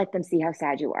 don't let them see how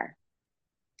sad you are.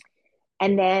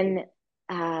 And then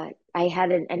I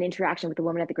had an interaction with a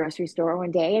woman at the grocery store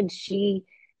one day, and she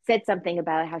said something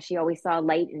about how she always saw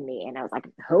light in me. And I was like,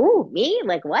 who? Me?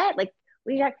 Like, what? Like,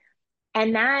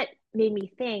 and that made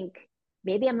me think,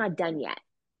 maybe I'm not done yet.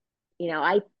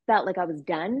 I felt like I was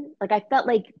done. Like, I felt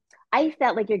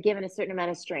like you're given a certain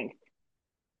amount of strength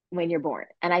when you're born.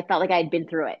 And I felt like I had been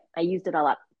through it. I used it all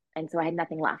up. And so I had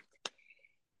nothing left.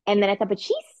 And then I thought, but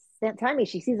she's telling me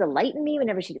she sees a light in me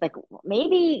whenever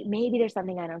maybe there's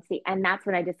something I don't see. And that's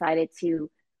when I decided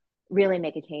to really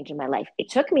make a change in my life. It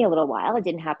took me a little while. It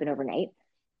didn't happen overnight.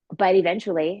 But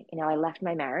eventually, I left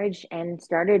my marriage and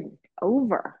started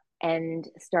over and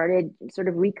started sort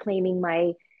of reclaiming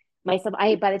myself.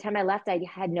 By the time I left, I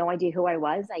had no idea who I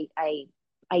was.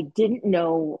 I didn't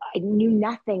know. I knew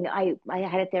nothing. I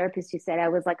had a therapist who said I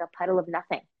was like a puddle of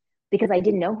nothing, because I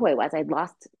didn't know who I was. I'd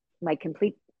lost my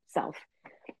complete self.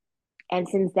 And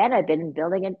since then, I've been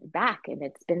building it back, and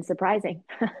it's been surprising.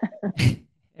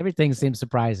 Everything seems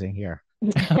surprising here.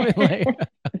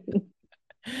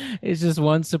 It's just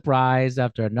one surprise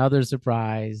after another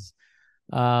surprise.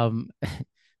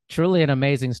 Truly an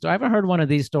amazing story. I haven't heard one of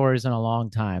these stories in a long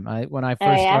time. When I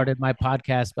first started my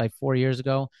podcast 4 years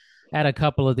ago, I had a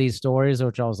couple of these stories,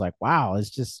 which I was like, wow, it's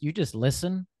just, you just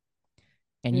listen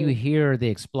and you hear the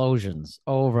explosions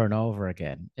over and over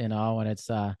again, and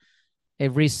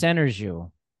it recenters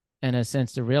you in a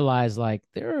sense to realize, like,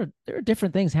 there are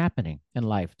different things happening in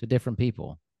life to different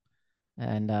people.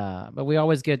 And, but we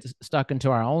always get stuck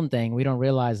into our own thing. We don't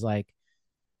realize, like,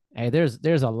 hey,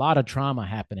 there's a lot of trauma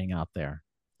happening out there,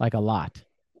 like a lot.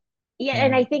 Yeah.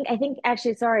 And I think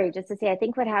actually, sorry, just to say, I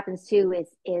think what happens too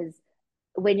is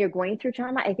when you're going through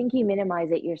trauma, I think you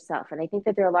minimize it yourself. And I think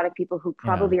that there are a lot of people who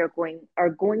probably are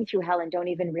going through hell and don't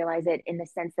even realize it, in the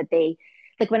sense that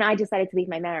like, when I decided to leave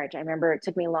my marriage, I remember it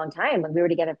took me a long time. When we were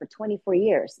together for 24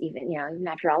 years, even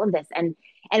after all of this. And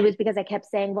it was because I kept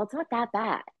saying, well, it's not that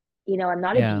bad. I'm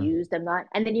not abused. I'm not.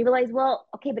 And then you realize, well,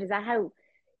 okay, but is that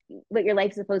what your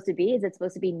life's supposed to be? Is it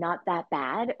supposed to be not that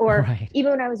bad? Or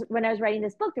even when I was writing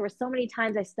this book, there were so many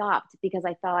times I stopped, because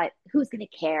I thought, who's going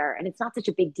to care? And it's not such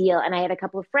a big deal. And I had a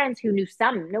couple of friends who knew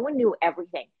some. No one knew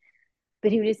everything,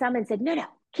 but who knew some, and said, no,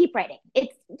 keep writing.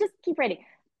 It's just keep writing.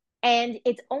 And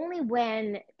it's only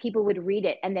when people would read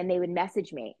it and then they would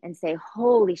message me and say,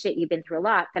 holy shit, you've been through a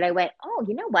lot, that I went, oh,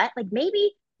 you know what? Like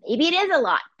maybe it is a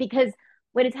lot, because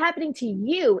when it's happening to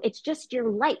you, it's just your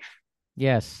life.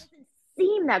 Yes. It doesn't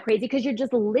seem that crazy because you're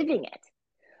just living it.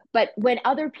 But when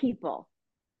other people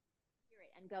hear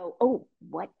it and go, oh,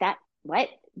 what?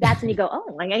 That's when you go,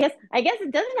 oh, like, I guess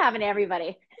it doesn't happen to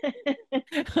everybody.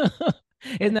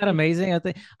 Isn't that amazing? I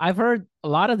think I've heard a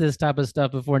lot of this type of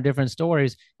stuff before in different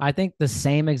stories. I think the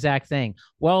same exact thing.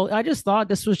 Well, I just thought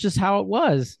this was just how it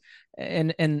was.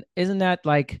 And isn't that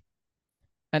like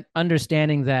an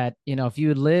understanding that, if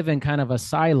you live in kind of a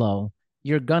silo,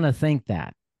 you're going to think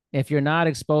that. If you're not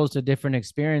exposed to different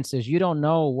experiences, you don't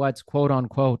know what's quote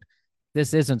unquote,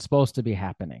 this isn't supposed to be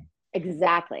happening.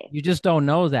 Exactly. You just don't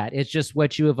know that. It's just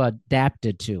what you have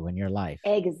adapted to in your life.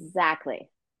 Exactly.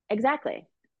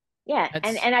 Yeah.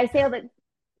 And I say all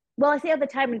the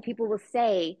time when people will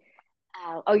say,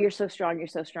 oh, you're so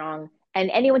strong.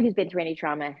 And anyone who's been through any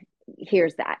trauma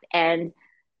hears that. And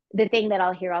the thing that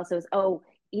I'll hear also is, oh,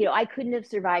 I couldn't have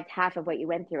survived half of what you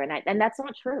went through. And that's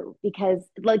not true, because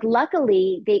like,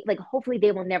 luckily hopefully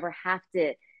they will never have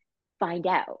to find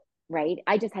out. Right.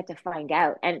 I just had to find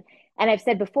out. And I've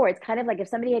said before, it's kind of like if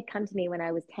somebody had come to me when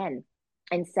I was 10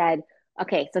 and said,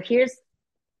 okay, so here's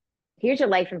your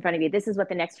life in front of you. This is what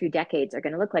the next few decades are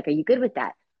going to look like. Are you good with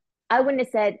that? I wouldn't have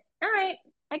said, all right,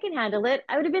 I can handle it.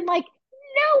 I would have been like,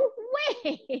 no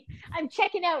way. I'm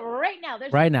checking out right now.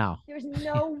 There's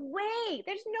no way.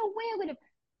 There's no way I would have,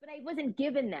 but I wasn't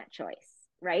given that choice,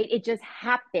 right? It just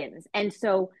happens. And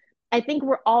so I think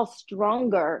we're all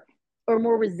stronger or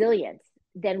more resilient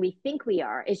than we think we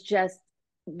are. It's just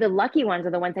the lucky ones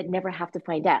are the ones that never have to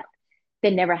find out.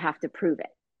 They never have to prove it.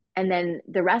 And then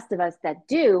the rest of us that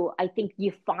do, I think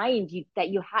you find that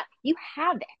you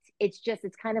have it.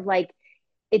 It's kind of like,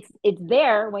 it's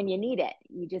there when you need it.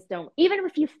 You just don't, even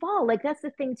if you fall, like that's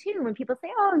the thing too. When people say,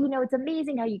 oh, it's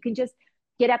amazing how you can just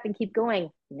get up and keep going.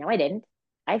 No, I didn't.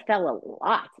 I fell a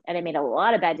lot and I made a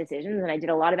lot of bad decisions and I did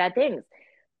a lot of bad things.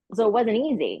 So it wasn't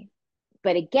easy.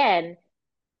 But again,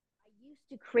 I used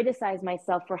to criticize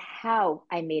myself for how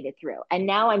I made it through. And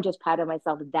now I'm just proud of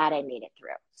myself that I made it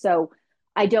through. So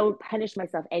I don't punish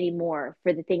myself anymore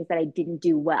for the things that I didn't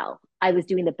do well. I was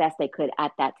doing the best I could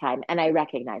at that time. And I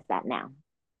recognize that now.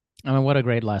 I mean, what a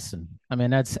great lesson. I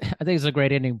mean, I think it's a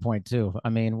great ending point too. I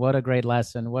mean, what a great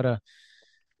lesson. What a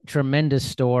tremendous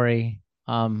story.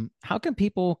 How can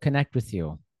people connect with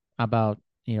you about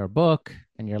your book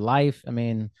and your life? I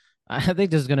mean, I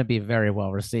think this is going to be very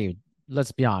well received.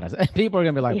 Let's be honest. People are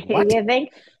going to be like, what? You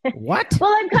think? What?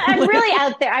 Well, I'm really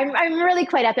out there. I'm really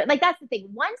quite out there. Like, that's the thing.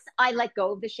 Once I let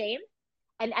go of the shame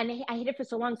and I hid it for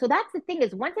so long. So that's the thing,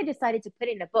 is once I decided to put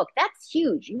it in a book, that's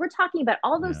huge. You were talking about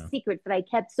all those secrets that I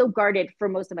kept so guarded for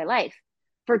most of my life,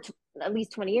 for at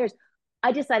least 20 years.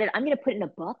 I decided I'm going to put it in a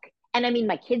book. And I mean,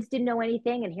 my kids didn't know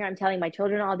anything. And here I'm telling my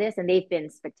children all this, and they've been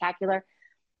spectacular.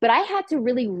 But I had to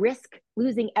really risk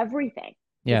losing everything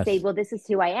to say, well, this is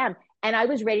who I am. And I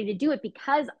was ready to do it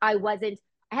because I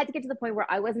had to get to the point where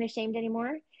I wasn't ashamed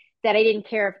anymore, that I didn't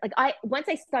care. Once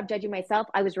I stopped judging myself,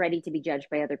 I was ready to be judged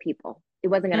by other people. It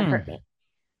wasn't going to hurt me,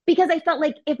 because I felt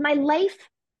like if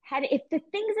the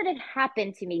things that had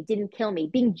happened to me didn't kill me,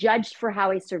 being judged for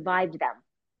how I survived them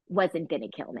wasn't going to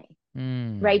kill me.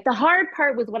 Right. The hard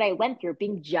part was what I went through,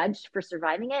 being judged for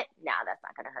surviving it. No, that's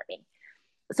not going to hurt me.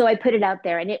 So I put it out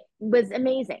there, and it was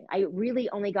amazing. I really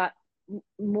only got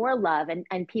more love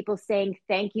and people saying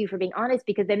thank you for being honest,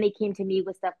 because then they came to me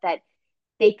with stuff that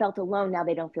they felt alone. Now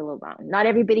they don't feel alone. Not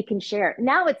everybody can share.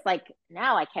 Now it's like,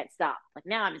 now I can't stop. Like,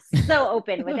 now I'm so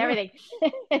open with everything.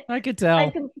 I could tell.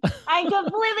 I'm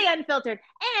completely unfiltered,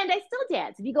 and I still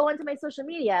dance. If you go onto my social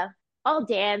media, I'll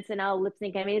dance and I'll lip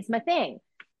sync. I mean, it's my thing.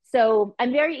 So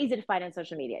I'm very easy to find on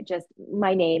social media. Just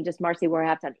my name, just Marci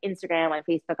Warhaft, on Instagram, on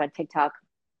Facebook, on TikTok,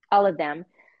 all of them.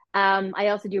 I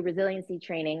also do resiliency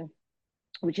training,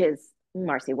 which is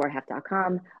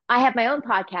marciwarhaft.com. I have my own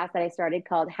podcast that I started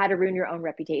called How to Ruin Your Own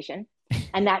Reputation.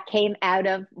 And that came out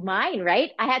of mine,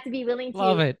 right? I had to be willing to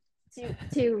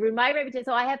ruin my reputation.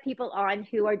 So I have people on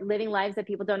who are living lives that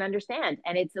people don't understand.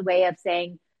 And it's a way of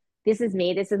saying, this is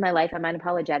me, this is my life, I'm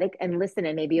unapologetic, and listen,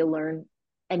 and maybe you'll learn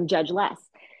and judge less.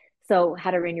 So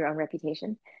How to Ruin Your Own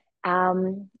Reputation.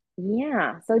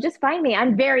 So just find me.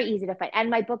 I'm very easy to find. And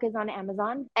my book is on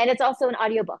Amazon, and it's also an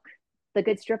audiobook. The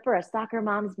Good Stripper, a soccer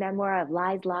mom's memoir of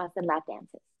lies, loss, and lap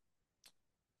dances.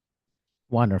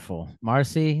 Wonderful.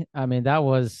 Marci, I mean, that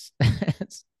was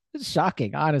it's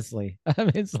shocking, honestly. I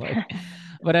mean, it's like,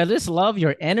 but I just love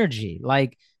your energy.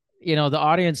 Like, the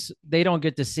audience, they don't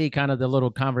get to see kind of the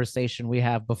little conversation we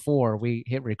have before we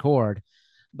hit record,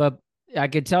 but I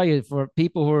could tell you, for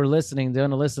people who are listening, they're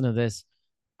going to listen to this.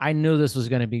 I knew this was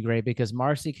going to be great because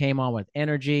Marci came on with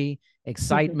energy,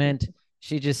 excitement.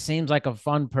 She just seems like a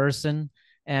fun person.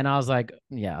 And I was like,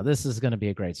 yeah, this is going to be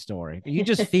a great story. You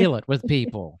just feel it with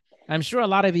people. I'm sure a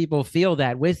lot of people feel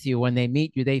that with you when they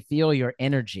meet you. They feel your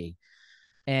energy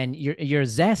and your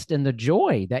zest and the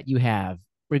joy that you have,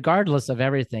 regardless of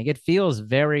everything. It feels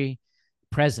very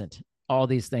present, all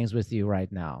these things with you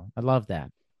right now. I love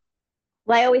that.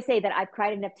 Well, I always say that I've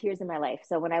cried enough tears in my life.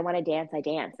 So when I want to dance, I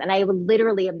dance. And I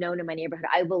literally am known in my neighborhood.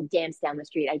 I will dance down the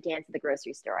street. I dance at the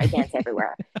grocery store. I dance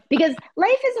everywhere because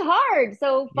life is hard.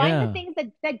 So find the things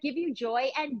that give you joy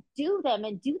and do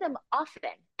them often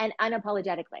and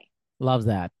unapologetically. Love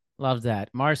that. Love that.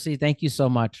 Marci, thank you so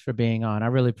much for being on. I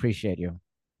really appreciate you.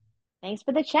 Thanks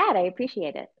for the chat. I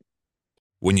appreciate it.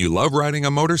 When you love riding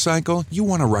a motorcycle, you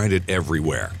want to ride it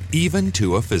everywhere, even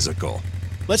to a physical.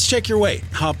 Let's check your weight.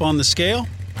 Hop on the scale.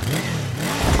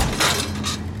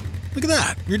 Look at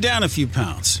that. You're down a few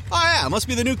pounds. Oh, yeah. Must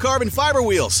be the new carbon fiber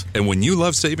wheels. And when you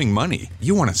love saving money,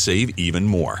 you want to save even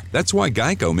more. That's why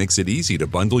Geico makes it easy to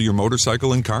bundle your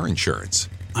motorcycle and car insurance.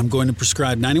 I'm going to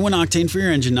prescribe 91 octane for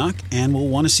your engine knock, and we'll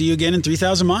want to see you again in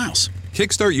 3,000 miles.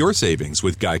 Kickstart your savings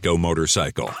with Geico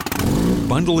Motorcycle.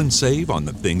 Bundle and save on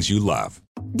the things you love.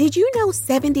 Did you know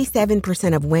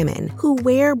 77% of women who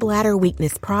wear bladder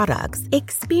weakness products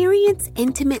experience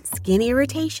intimate skin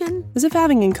irritation? As if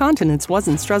having incontinence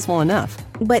wasn't stressful enough.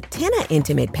 But Tena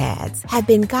Intimate Pads have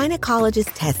been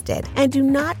gynecologist tested and do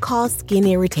not cause skin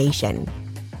irritation.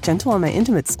 Gentle on my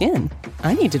intimate skin.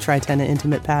 I need to try Tena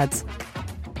Intimate Pads.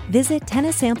 Visit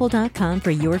TenaSample.com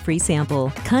for your free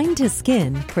sample. Kind to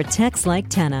skin, protects like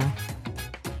Tena.